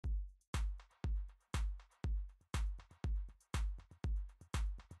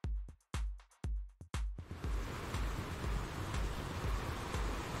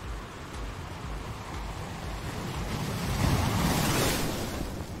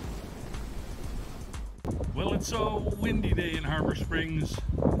Not so windy day in Harbor Springs,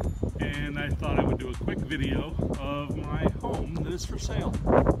 and I thought I would do a quick video of my home that is for sale.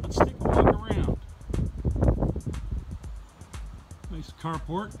 Let's take a walk around. Nice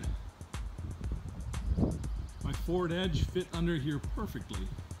carport. My Ford Edge fit under here perfectly.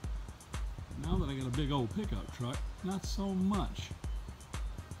 Now that I got a big old pickup truck, not so much.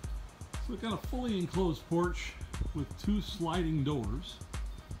 So I've got a fully enclosed porch with two sliding doors,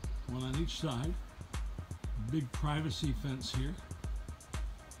 one on each side. Big privacy fence here,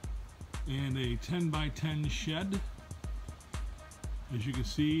 and a 10 by 10 shed. As you can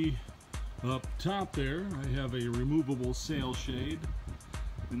see up top there, I have a removable sail shade,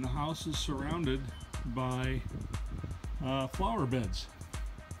 and the house is surrounded by flower beds.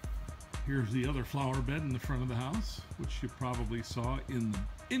 Here's the other flower bed in the front of the house, which you probably saw in the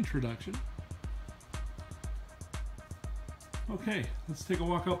introduction. Okay, let's take a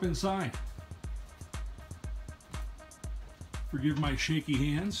walk up inside. Forgive my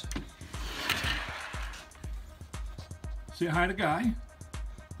shaky hands. Say hi to Guy.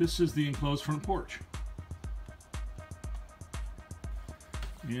 This is the enclosed front porch.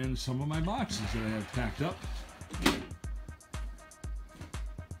 And some of my boxes that I have packed up.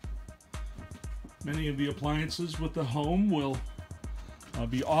 Many of the appliances with the home will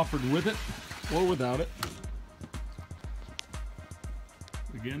be offered with it or without it.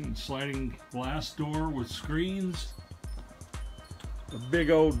 Again, sliding glass door with screens. A big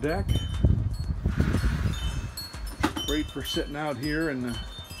old deck. Great for sitting out here in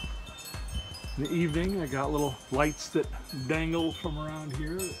the evening. I got little lights that dangle from around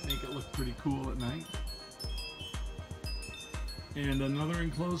here that make it look pretty cool at night. And another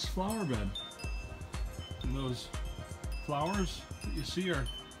enclosed flower bed. And those flowers that you see are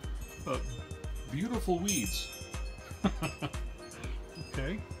beautiful weeds.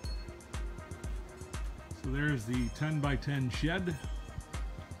 Okay. So there's the 10 by 10 shed.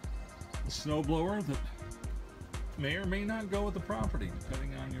 A snowblower that may or may not go with the property,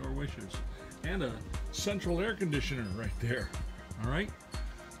 depending on your wishes. And a central air conditioner right there. All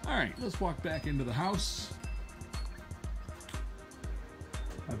right, let's walk back into the house.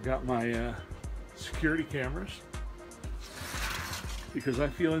 I've got my security cameras because I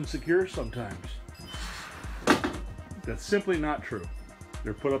feel insecure sometimes. That's simply not true.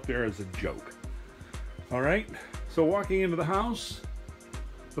 They're put up there as a joke. All right, so walking into the house,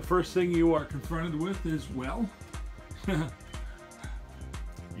 the first thing you are confronted with is, well,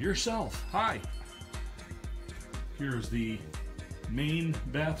 yourself. Hi. Here's the main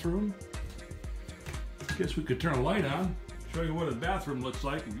bathroom. Guess we could turn a light on, show you what a bathroom looks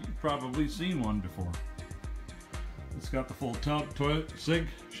like. You've probably seen one before. It's got the full tub, toilet, sink,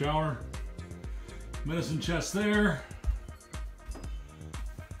 shower, medicine chest there.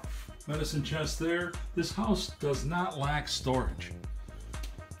 Medicine chest there. This house does not lack storage.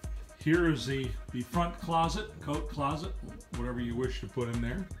 Here is the front closet, coat closet, whatever you wish to put in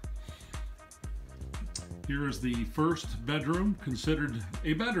there. Here is the first bedroom, considered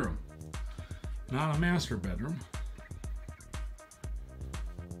a bedroom, not a master bedroom.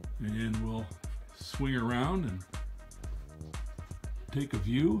 And we'll swing around and take a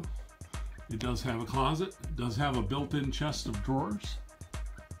view. It does have a closet. It does have a built-in chest of drawers.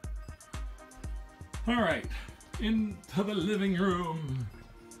 All right, into the living room.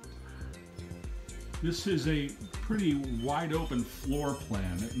 This is a pretty wide open floor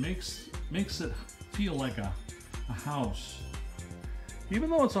plan. It makes it feel like a house. Even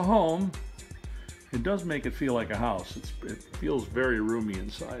though it's a home, it does make it feel like a house. It feels very roomy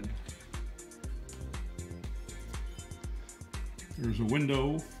inside. There's a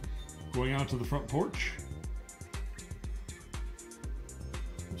window going out to the front porch.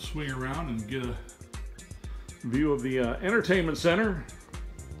 We'll swing around and get a view of the entertainment center.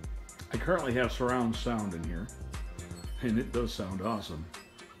 I currently have surround sound in here, and it does sound awesome.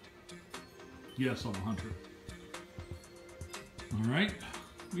 Yes, I'm a hunter. All right,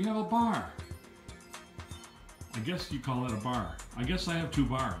 we have a bar. I guess you call it a bar. I guess I have two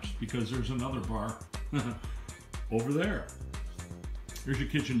bars because there's another bar over there. Here's your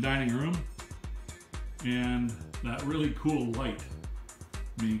kitchen dining room, and that really cool light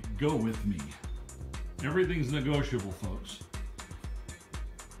may go with me. Everything's negotiable, folks.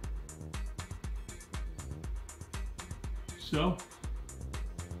 So,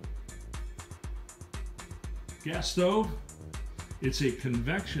 gas stove. It's a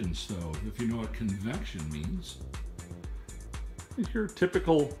convection stove, if you know what convection means. It's your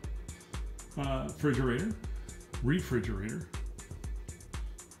typical refrigerator.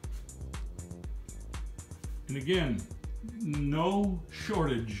 And again, no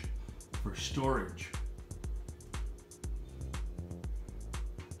shortage for storage.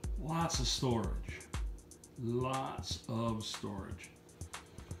 lots of storage. Lots of storage.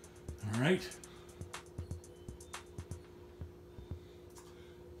 All right.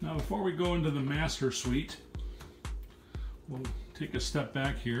 Now, before we go into the master suite, we'll take a step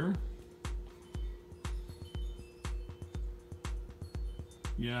back here.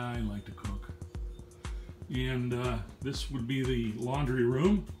 Yeah, I like to cook. And this would be the laundry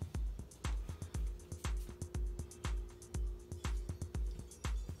room.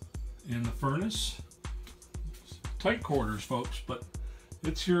 And the furnace. Tight quarters, folks, but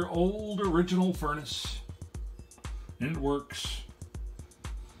it's your old original furnace. And it works.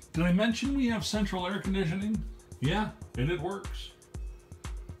 Did I mention we have central air conditioning? Yeah, and it works.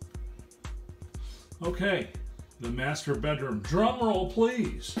 Okay, the master bedroom. Drum roll,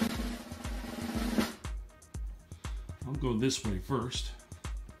 please. I'll go this way first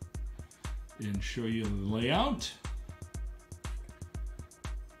and show you the layout.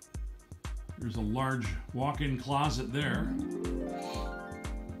 There's a large walk-in closet there.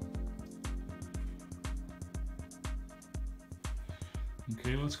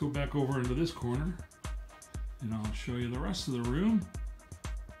 Okay, let's go back over into this corner and I'll show you the rest of the room.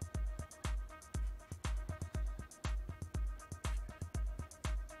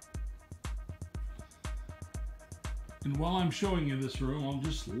 And while I'm showing you this room, I'll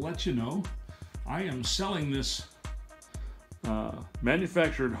just let you know I am selling this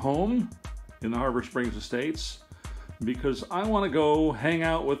manufactured home in the Harbor Springs Estates because I want to go hang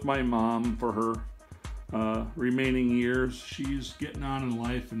out with my mom for her remaining years. She's getting on in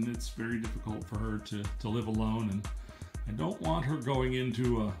life and it's very difficult for her to live alone, and I don't want her going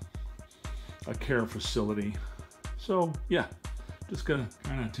into a care facility. So yeah, just gonna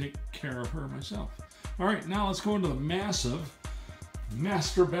kind of take care of her myself. All right, now let's go into the massive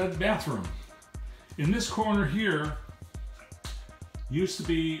master bathroom. In this corner here used to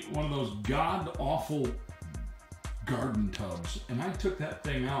be one of those god-awful garden tubs, and I took that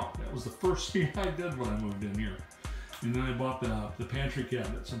thing out. That was the first thing I did when I moved in here. And then I bought the pantry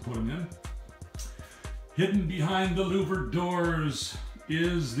cabinets and put them in. Hidden behind the louvered doors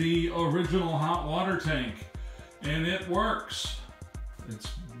is the original hot water tank, and it works. It's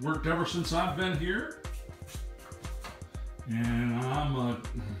worked ever since I've been here. And I'm a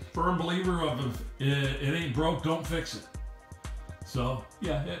firm believer of if it ain't broke, don't fix it. So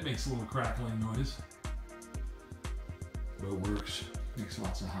yeah, it makes a little crackling noise, but it works. Makes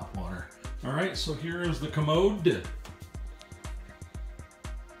lots of hot water. All right, so here is the commode.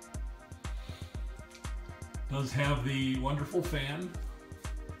 Does have the wonderful fan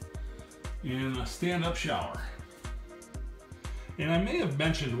and a stand-up shower. And I may have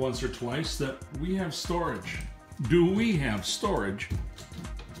mentioned once or twice that we have storage. Do we have storage?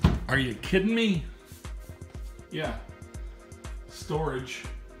 Are you kidding me? Yeah. Storage.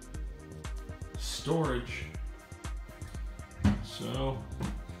 Storage. So,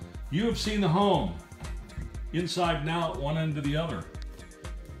 you have seen the home. Inside and out, one end to the other.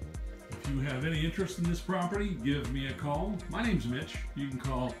 If you have any interest in this property, give me a call. My name's Mitch. You can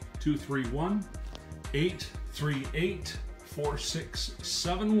call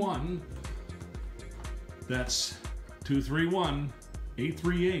 231-838-4671. That's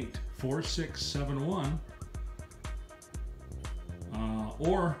 231-838-4671.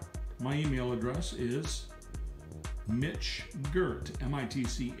 Or my email address is Mitch Girt,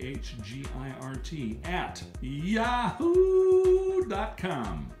 MITCHGIRT @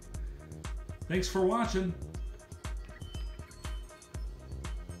 yahoo.com. Thanks for watching.